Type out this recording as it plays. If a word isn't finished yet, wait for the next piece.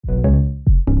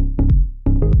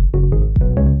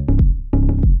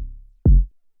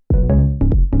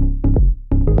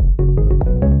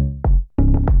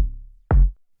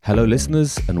Hello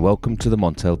listeners and welcome to the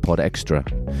Montel Pod Extra,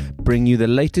 bringing you the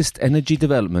latest energy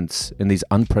developments in these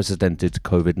unprecedented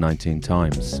COVID-19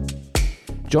 times.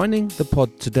 Joining the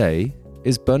pod today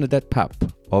is Bernadett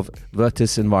Papp of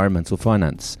Vertis Environmental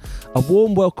Finance. A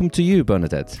warm welcome to you,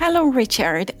 Bernadett. Hello,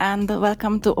 Richard, and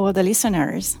welcome to all the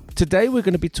listeners. Today we're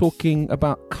going to be talking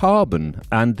about carbon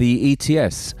and the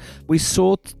ETS. We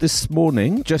saw this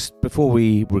morning, just before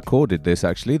we recorded this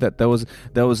actually, that there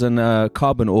was an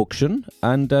carbon auction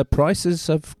and prices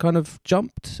have kind of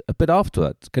jumped a bit after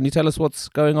that. Can you tell us what's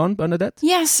going on, Bernadett?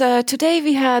 Yes, today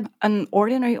we had an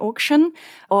ordinary auction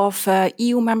of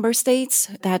EU member states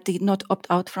that did not opt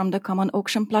out from the common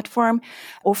auction platform,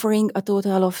 offering a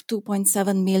total of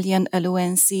 2.7 million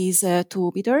allowances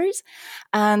to bidders.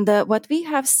 And what we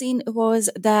have seen was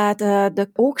that the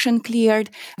auction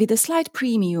cleared with a slight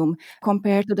premium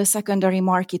compared to the secondary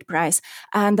market price.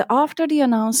 And after the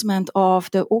announcement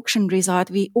of the auction result,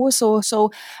 we also saw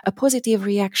a positive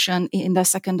reaction in the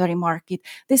secondary market.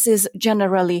 This is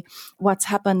generally what's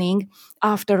happening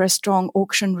after a strong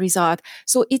auction result.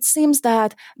 So it seems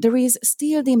that there is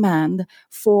still demand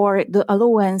for the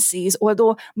allowances,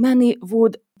 although many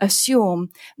would assume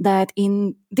that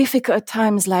in difficult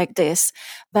times like this,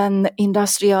 when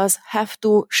industrials have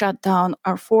to shut down,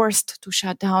 are forced to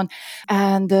shut down,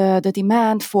 and the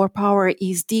demand for power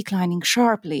is declining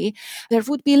sharply, there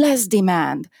would be less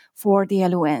demand for the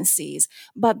allowances.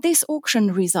 But this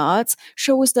auction results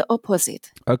shows the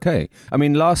opposite. Okay. I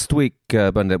mean, last week,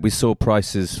 Bernadett, we saw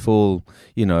prices fall,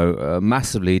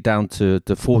 massively down to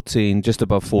 14, just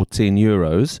above 14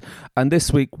 euros. And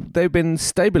this week, they've been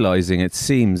stabilizing, it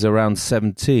seems, around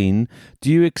 17.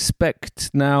 Do you expect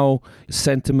now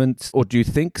sentiment, or do you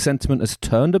think sentiment has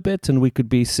turned a bit and we could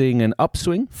be seeing an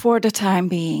upswing? For the time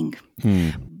being.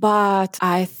 But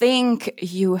I think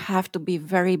you have to be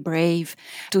very brave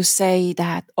to say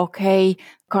that, okay,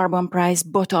 carbon price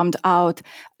bottomed out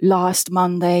last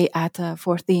Monday at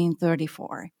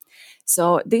 14.34.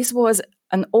 So this was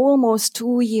an almost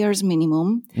 2 years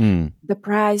minimum. The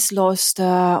price lost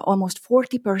almost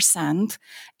 40%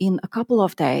 in a couple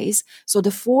of days. So the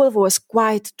fall was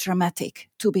quite dramatic,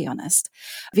 to be honest,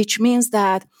 which means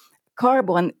that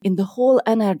carbon in the whole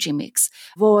energy mix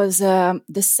was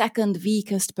the second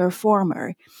weakest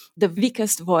performer. The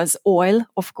weakest was oil,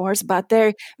 of course, but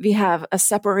there we have a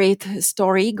separate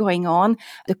story going on,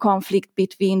 the conflict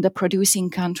between the producing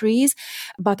countries.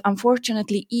 But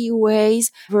unfortunately,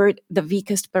 EUAs were the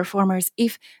weakest performers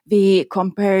if we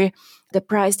compare the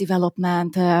price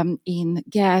development in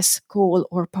gas, coal,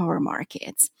 or power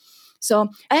markets. So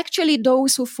actually,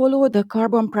 those who follow the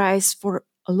carbon price for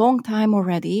a long time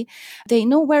already, they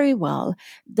know very well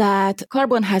that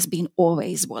carbon has been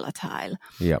always volatile.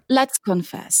 Yep. Let's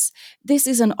confess, this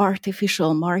is an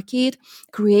artificial market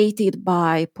created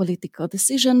by political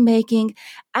decision-making.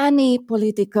 Any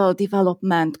political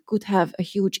development could have a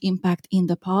huge impact in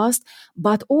the past,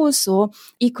 but also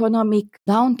economic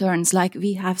downturns like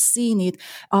we have seen it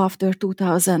after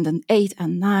 2008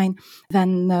 and 9,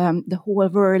 when the whole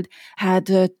world had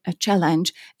a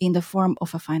challenge in the form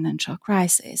of a financial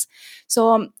crisis.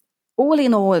 So all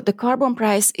in all, the carbon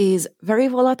price is very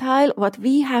volatile. What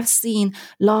we have seen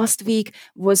last week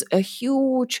was a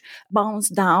huge bounce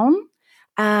down.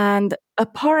 And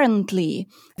apparently,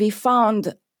 we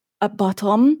found a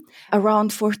bottom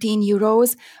around 14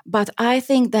 euros. But I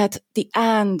think that the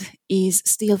end is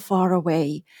still far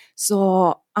away.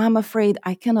 So I'm afraid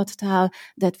I cannot tell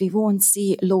that we won't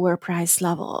see lower price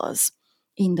levels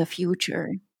in the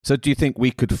future. So do you think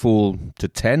we could fall to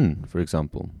 10, for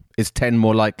example? Is 10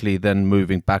 more likely than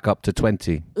moving back up to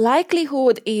 20?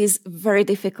 Likelihood is very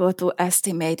difficult to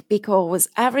estimate because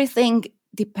everything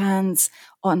depends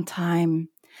on time.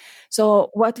 So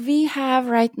what we have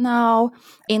right now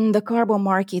in the carbon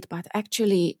market, but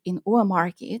actually in all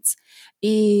markets,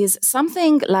 is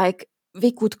something like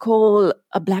we could call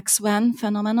a black swan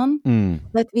phenomenon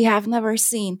that we have never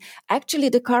seen. Actually,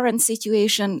 the current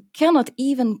situation cannot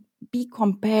even be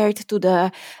compared to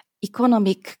the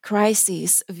economic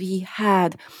crisis we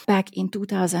had back in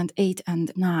 2008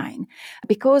 and 9,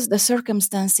 because the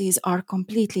circumstances are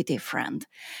completely different.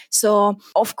 So,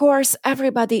 of course,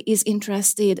 everybody is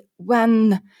interested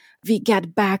when we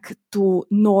get back to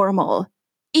normal.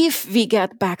 If we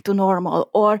get back to normal,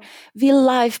 or will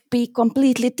life be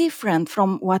completely different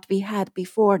from what we had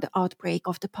before the outbreak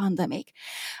of the pandemic?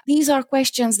 These are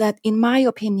questions that, in my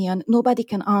opinion, nobody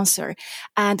can answer.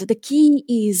 And the key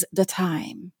is the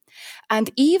time. And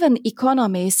even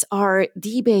economists are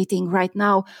debating right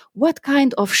now what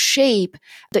kind of shape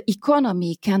the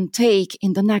economy can take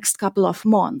in the next couple of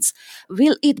months.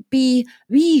 Will it be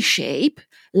V-shape,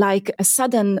 like a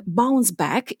sudden bounce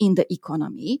back in the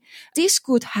economy? This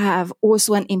could have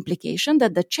also an implication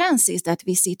that the chances that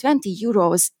we see 20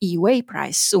 euros EUA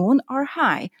price soon are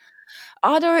high.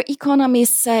 Other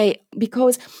economists say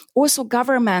because also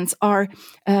governments are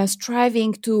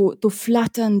striving to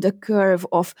flatten the curve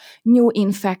of new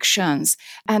infections.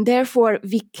 And therefore,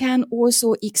 we can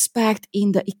also expect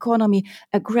in the economy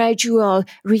a gradual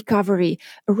recovery,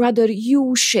 a rather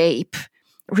U-shape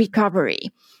recovery.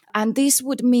 And this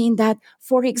would mean that,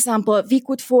 for example, we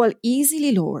could fall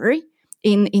easily lower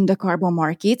in the carbon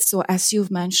market. So as you've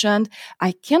mentioned,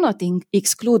 I cannot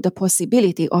exclude the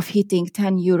possibility of hitting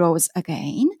 10 euros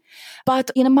again. But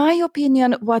in my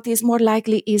opinion, what is more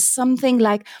likely is something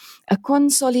like a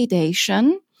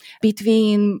consolidation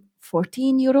between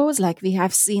 14 euros, like we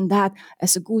have seen that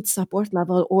as a good support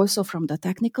level also from the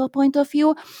technical point of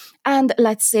view, and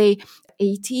let's say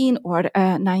 18 or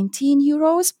 19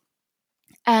 euros.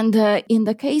 And in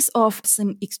the case of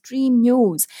some extreme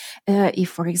news,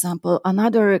 if, for example,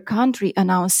 another country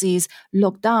announces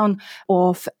lockdown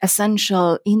of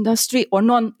essential industry or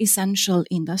non-essential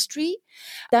industry,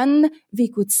 then we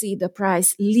could see the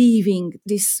price leaving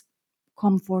this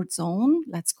comfort zone,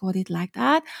 let's call it like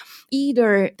that,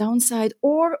 either downside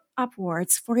or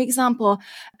upwards. For example,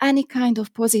 any kind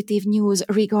of positive news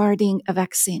regarding a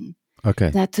vaccine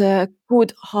that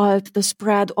could halt the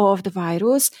spread of the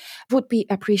virus would be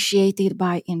appreciated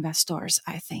by investors,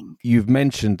 I think. You've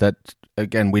mentioned that,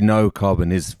 again, we know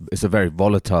carbon is a very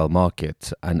volatile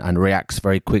market and reacts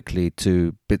very quickly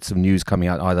to bits of news coming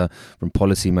out either from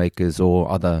policymakers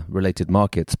or other related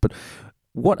markets. But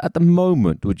what at the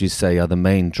moment would you say are the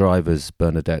main drivers,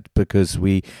 Bernadett? Because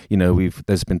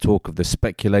there's been talk of the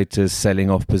speculators selling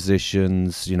off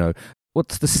positions,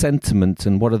 What's the sentiment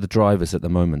and what are the drivers at the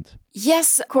moment?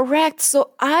 Yes, correct.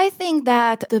 So I think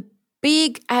that the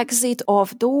big exit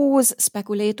of those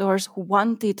speculators who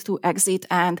wanted to exit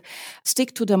and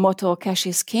stick to the motto cash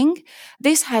is king,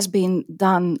 this has been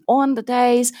done on the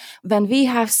days when we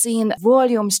have seen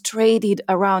volumes traded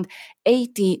around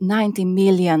 80, 90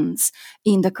 millions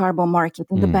in the carbon market,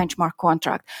 in the benchmark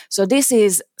contract. So this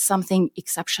is something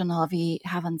exceptional we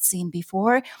haven't seen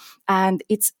before. And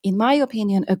it's, in my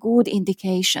opinion, a good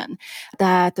indication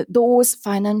that those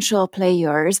financial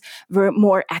players were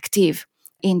more active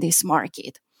in this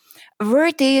market.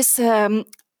 Vertis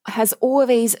has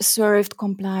always served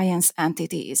compliance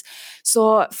entities.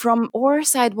 So from our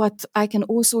side, what I can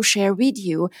also share with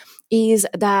you is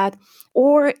that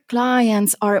our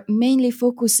clients are mainly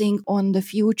focusing on the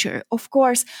future. Of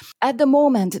course, at the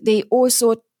moment, they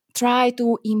also try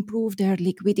to improve their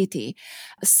liquidity.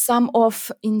 Some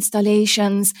of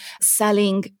installations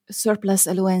selling surplus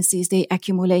allowances they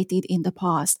accumulated in the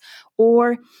past,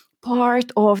 or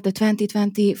part of the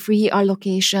 2020 free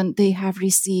allocation they have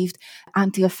received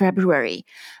until February.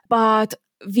 But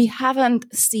we haven't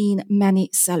seen many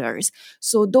sellers.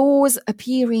 So those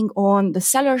appearing on the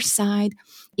seller side,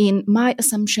 in my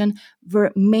assumption,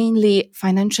 were mainly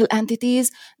financial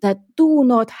entities that do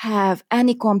not have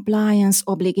any compliance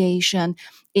obligation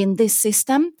in this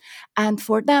system. And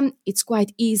for them, it's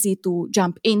quite easy to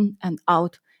jump in and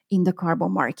out in the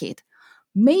carbon market.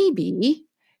 Maybe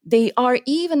they are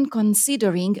even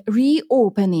considering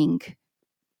reopening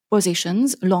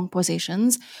positions, long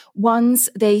positions, once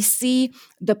they see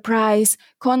the price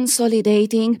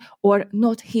consolidating or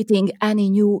not hitting any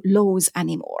new lows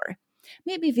anymore.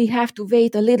 Maybe we have to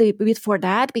wait a little bit for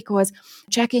that, because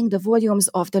checking the volumes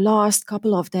of the last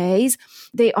couple of days,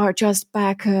 they are just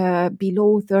back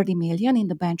below 30 million in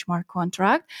the benchmark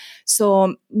contract.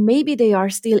 So maybe they are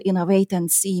still in a wait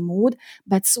and see mood,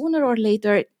 but sooner or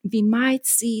later we might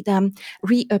see them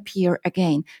reappear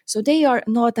again. So they are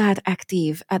not that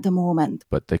active at the moment.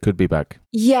 But they could be back.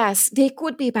 Yes, they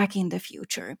could be back in the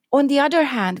future. On the other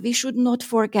hand, we should not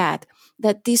forget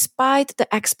that despite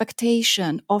the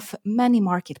expectation of many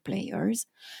market players,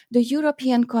 the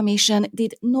European Commission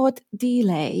did not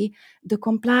delay the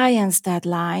compliance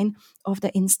deadline of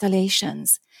the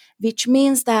installations, which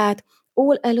means that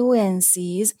all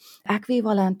allowances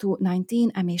equivalent to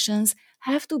 19 emissions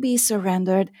have to be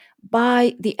surrendered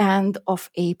by the end of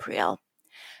April.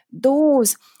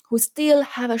 Those who still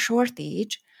have a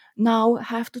shortage now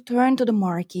have to turn to the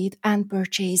market and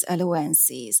purchase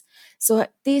allowances. So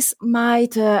this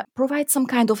might provide some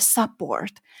kind of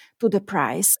support to the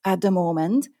price at the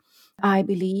moment, I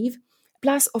believe.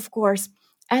 Plus, of course,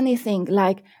 anything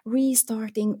like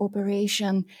restarting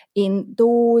operation in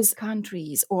those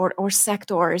countries or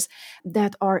sectors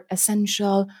that are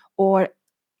essential, or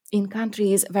in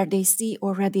countries where they see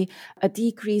already a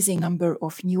decreasing number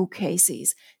of new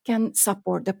cases, can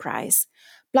support the price.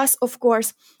 Plus, of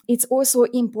course, it's also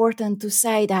important to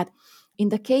say that in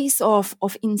the case of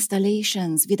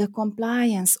installations with a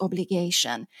compliance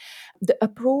obligation, the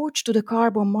approach to the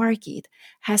carbon market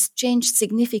has changed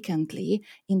significantly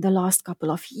in the last couple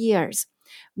of years.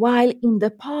 While in the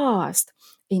past,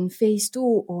 in phase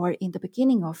 2 or in the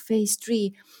beginning of phase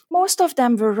 3, most of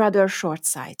them were rather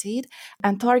short-sighted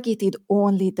and targeted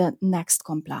only the next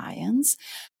compliance,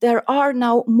 there are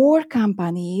now more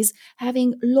companies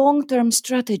having long-term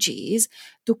strategies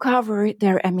to cover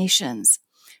their emissions,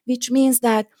 which means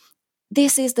that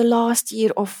this is the last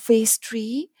year of phase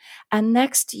 3, and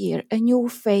next year a new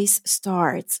phase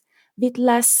starts with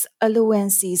less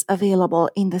allowances available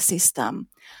in the system.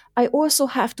 I also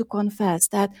have to confess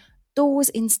that those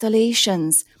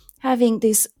installations having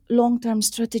this long-term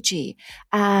strategy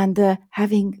and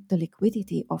having the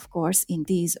liquidity, of course, in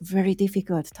these very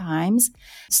difficult times,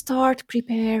 start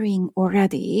preparing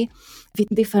already with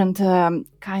different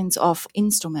kinds of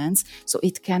instruments. So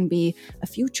it can be a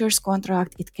futures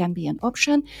contract, it can be an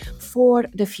option for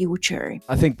the future.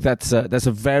 I think that's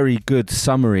a very good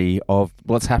summary of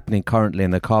what's happening currently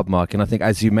in the carbon market. And I think,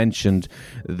 as you mentioned,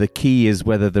 the key is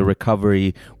whether the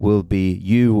recovery will be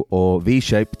U or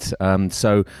V-shaped.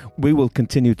 So we will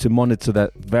continue to monitor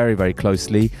that very, very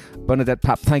closely. Bernadett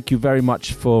Papp, thank you very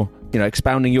much for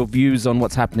expounding your views on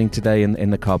what's happening today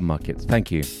in the carbon market. Thank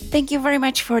you. Thank you very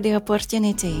much for the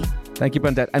opportunity. Thank you,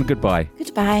 Bernadett, and goodbye.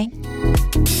 Goodbye.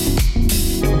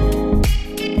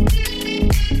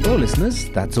 Well, listeners,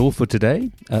 that's all for today.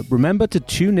 Remember to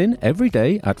tune in every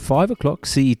day at 5 o'clock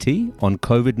CET on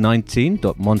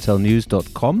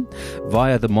covid19.montelnews.com,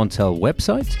 via the Montel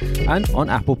website, and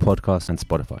on Apple Podcasts and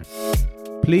Spotify.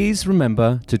 Please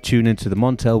remember to tune into the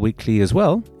Montel Weekly as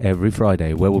well every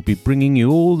Friday, where we'll be bringing you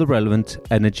all the relevant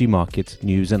energy market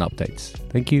news and updates.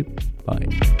 Thank you. Bye.